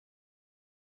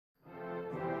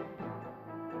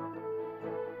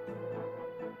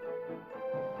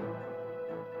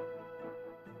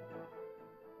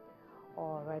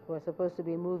We're supposed to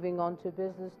be moving on to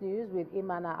business news with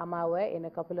Imana Amawe in a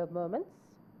couple of moments.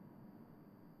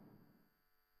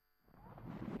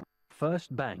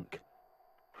 First Bank.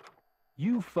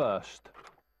 You first.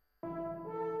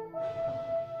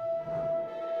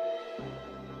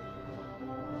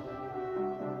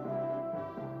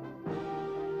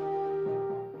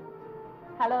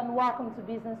 Hello and welcome to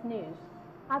Business News.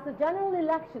 As the general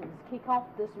elections kick off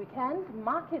this weekend,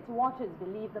 market watchers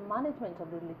believe the management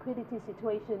of the liquidity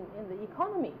situation in the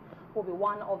economy will be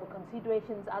one of the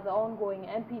considerations at the ongoing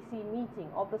MPC meeting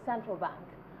of the central bank.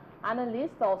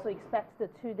 Analysts also expect the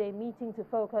two-day meeting to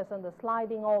focus on the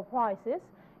sliding oil prices,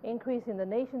 increase in the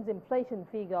nation's inflation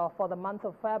figure for the month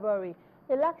of February,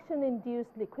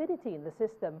 election-induced liquidity in the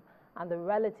system, and the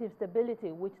relative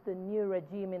stability which the new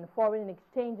regime in foreign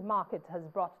exchange markets has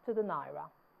brought to the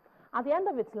Naira. At the end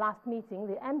of its last meeting,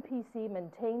 the MPC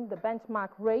maintained the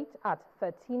benchmark rate at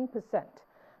 13%.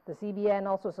 The CBN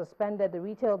also suspended the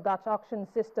retail Dutch auction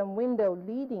system window,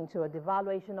 leading to a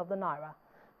devaluation of the Naira.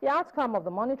 The outcome of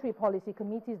the Monetary Policy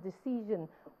Committee's decision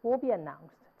will be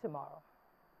announced tomorrow.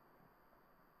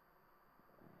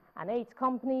 And 8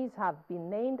 companies have been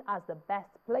named as the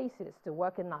best places to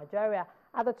work in Nigeria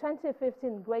at the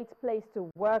 2015 Great Place to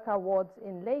Work Awards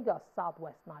in Lagos,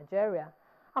 Southwest Nigeria.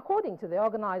 According to the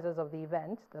organizers of the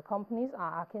event, the companies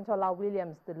are Akintola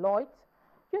Williams Deloitte,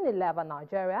 Unilever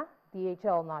Nigeria,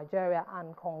 DHL Nigeria,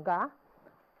 and Konga.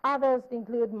 Others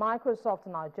include Microsoft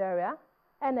Nigeria,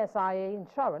 NSIA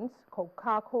Insurance,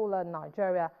 Coca-Cola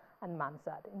Nigeria, and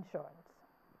Mansard Insurance.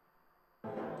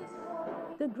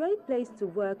 The Great Place to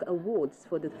Work Awards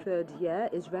for the 3rd year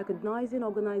is recognizing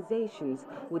organizations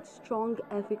with strong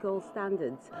ethical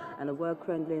standards and a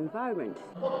work-friendly environment.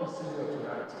 What we see here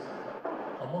tonight,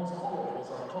 amongst all of us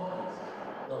and companies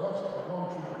that have gone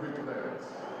through great lengths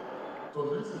to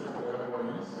listen to the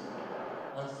employees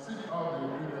and seek out the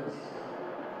opinions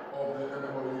of the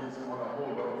employees on a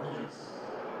whole lot of issues.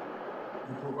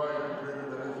 You provide great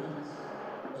benefits,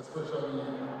 especially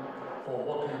for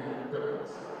working people.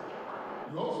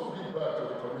 You also give back to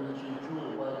the community through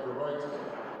a wide variety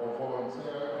of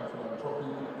volunteer and philanthropic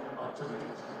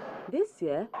activities. This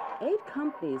year, 8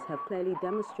 companies have clearly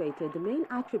demonstrated the main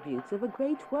attributes of a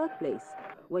great workplace,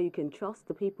 where you can trust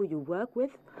the people you work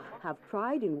with, have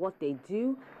pride in what they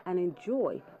do, and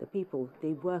enjoy the people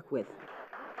they work with.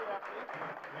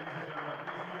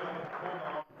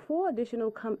 4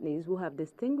 additional companies who have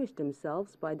distinguished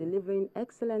themselves by delivering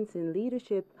excellence in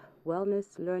leadership,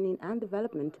 wellness, learning, and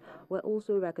development were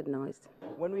also recognized.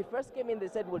 When we first came in, they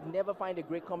said we'd never find a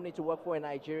great company to work for in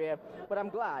Nigeria, but I'm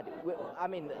glad.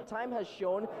 Time has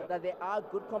shown that there are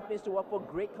good companies to work for,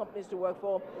 great companies to work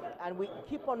for, and we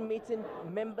keep on meeting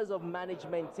members of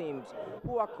management teams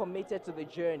who are committed to the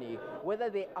journey, whether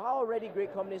they are already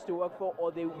great companies to work for,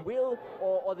 or they will,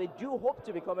 or they do hope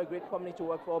to become a great company to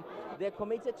work for. They're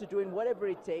committed to doing whatever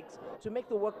it takes to make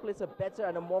the workplace a better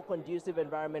and a more conducive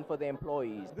environment for the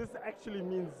employees. This actually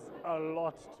means a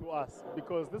lot to us,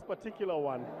 because this particular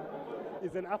one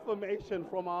is an affirmation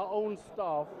from our own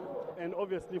staff and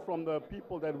obviously from the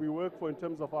people that we work for in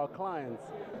terms of our clients.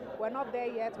 We're not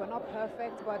there yet, we're not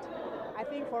perfect, but I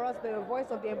think for us the voice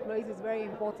of the employees is very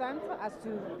important as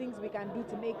to things we can do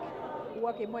to make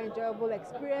work a more enjoyable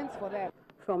experience for them.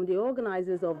 From the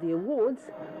organizers of the awards,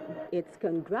 it's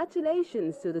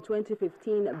congratulations to the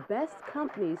 2015 best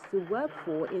companies to work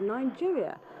for in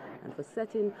Nigeria, and for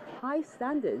setting high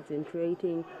standards in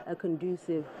creating a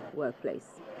conducive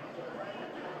workplace.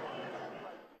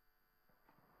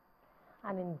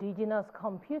 An indigenous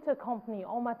computer company,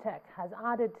 Omatek, has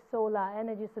added solar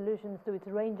energy solutions to its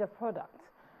range of products.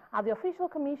 At the official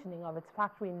commissioning of its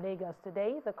factory in Lagos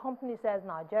today, the company says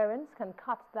Nigerians can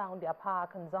cut down their power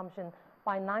consumption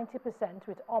by 90%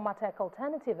 with Omatek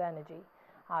Alternative Energy.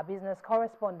 Our business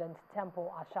correspondent,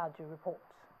 Temple Ashaju, reports.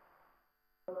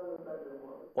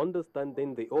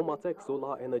 Understanding the Omatek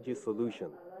solar energy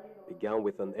solution began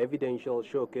with an evidential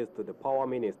showcase to the Power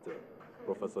Minister,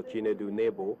 Professor Chinedu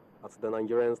Nebo, at the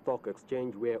Nigerian Stock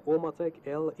Exchange, where Omatek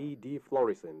LED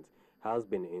fluorescent has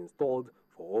been installed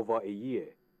for over a year.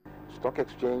 Stock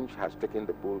Exchange has taken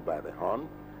the bull by the horn,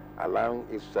 allowing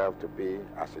itself to be,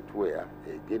 as it were,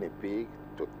 a guinea pig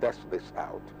to test this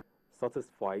out.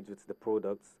 Satisfied with the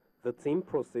products, the team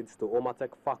proceeds to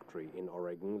Omatek factory in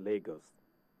Oregon, Lagos.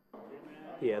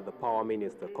 Here, the Power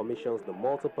Minister commissions the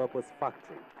multi-purpose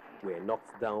factory, where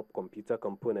knocked down computer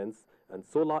components and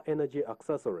solar energy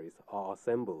accessories are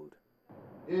assembled.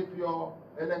 If your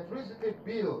electricity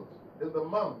bill in the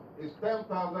month is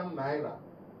 10,000 naira,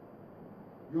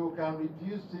 you can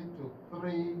reduce it to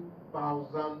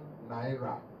 3,000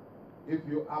 naira if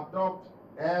you adopt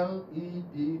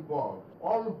LED bulbs.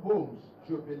 All homes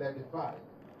should be LEDified.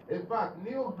 In fact,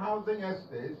 new housing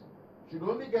estates should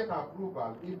only get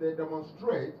approval if they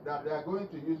demonstrate that they are going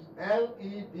to use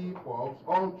LED bulbs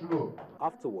all through.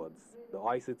 Afterwards, the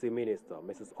ICT Minister,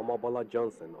 Mrs. Omobola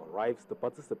Johnson, arrives to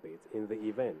participate in the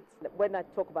event. When I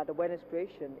talk about awareness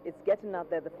creation, it's getting out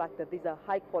there the fact that these are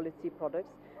high-quality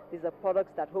products. These are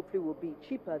products that hopefully will be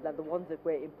cheaper than the ones that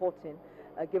we're importing,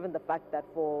 given the fact that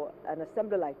for an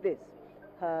assembler like this,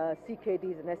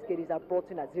 CKDs and SKDs are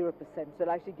brought in at 0%, so it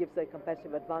actually gives a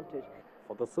competitive advantage.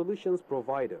 For the solutions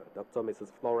provider, Dr.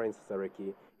 Mrs. Florence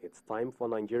Sereki, it's time for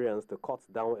Nigerians to cut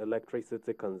down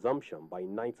electricity consumption by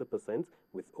 90%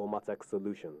 with Omatek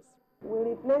solutions. We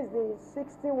replace the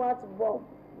 60-watt bulb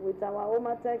with our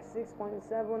Omatek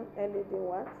 6.7 LED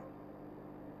watts.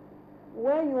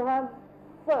 When you have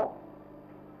 4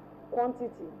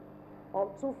 quantity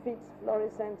of 2 fixed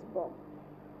fluorescent bulb,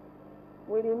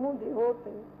 we remove the whole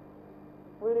thing.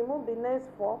 We remove the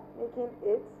next 4, making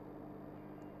 8.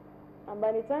 And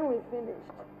by the time we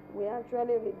finished, we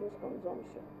actually reduce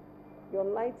consumption. Your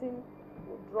lighting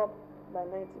will drop by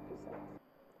 90%.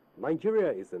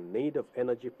 Nigeria is in need of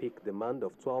energy peak demand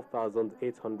of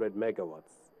 12,800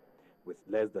 megawatts. With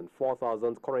less than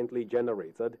 4,000 currently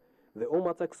generated, the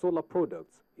Omatek solar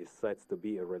product is set to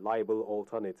be a reliable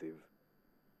alternative.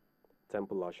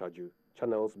 Temple Ashaju,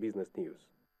 Channels Business News.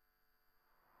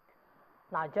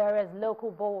 Nigeria's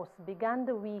local bourse began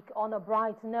the week on a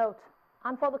bright note.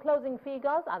 And for the closing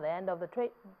figures at the end of the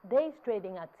day's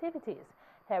trading activities,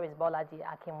 here is Bolaji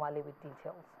Akinwale with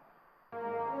details.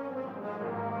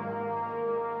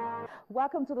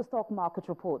 Welcome to the Stock Market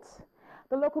Reports.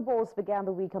 The local bourse began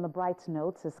the week on a bright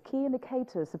note as key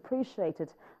indicators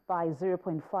appreciated by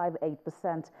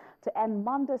 0.58% to end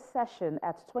Monday's session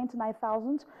at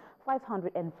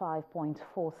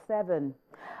 29,505.47.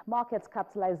 Market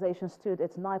capitalization stood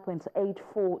at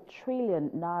 9.84 trillion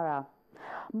naira.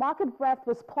 Market breadth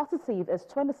was positive as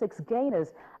 26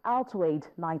 gainers outweighed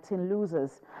 19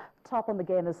 losers. Top on the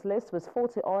gainers list was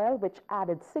 40 Oil, which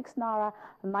added 6 naira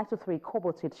 93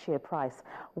 kobo to its share price.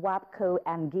 WAPCO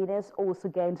and Guinness also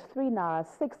gained 3 naira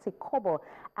 60 kobo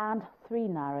and 3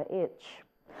 naira each.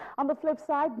 On the flip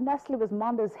side, Nestle was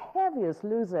Monday's heaviest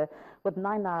loser with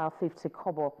 9 naira 50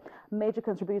 kobo. Major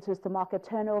contributors to market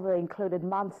turnover included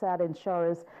Mansard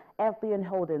Insurers, FBN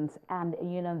Holdings and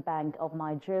Union Bank of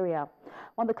Nigeria.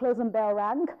 When the closing bell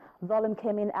rang, volume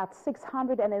came in at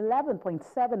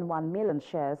 611.71 million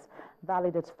shares,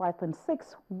 valued at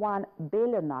 5.61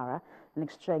 billion naira, and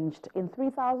exchanged in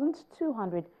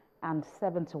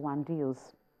 3,271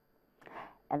 deals.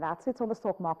 And that's it on the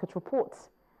stock market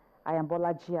reports. I am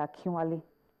Bolaji Akinwale.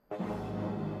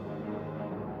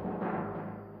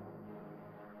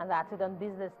 And that's it on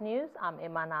Business News. I'm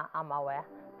Imana Amawe.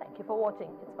 Thank you for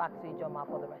watching. It's back to Ijoma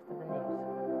for the rest of the news.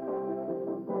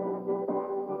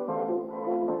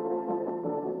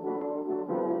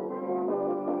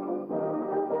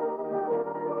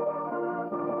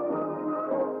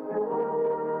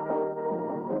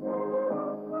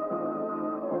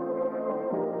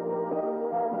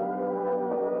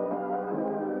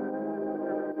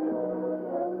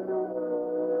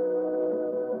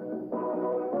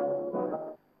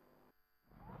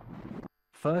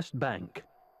 First Bank.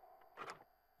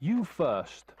 You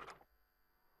first.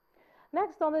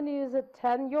 Next on the news at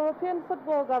 10, European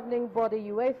football governing body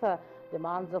UEFA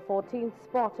demands a 14th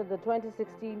spot in the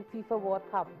 2016 FIFA World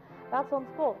Cup. That's on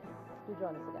sports. Do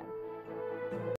join us again.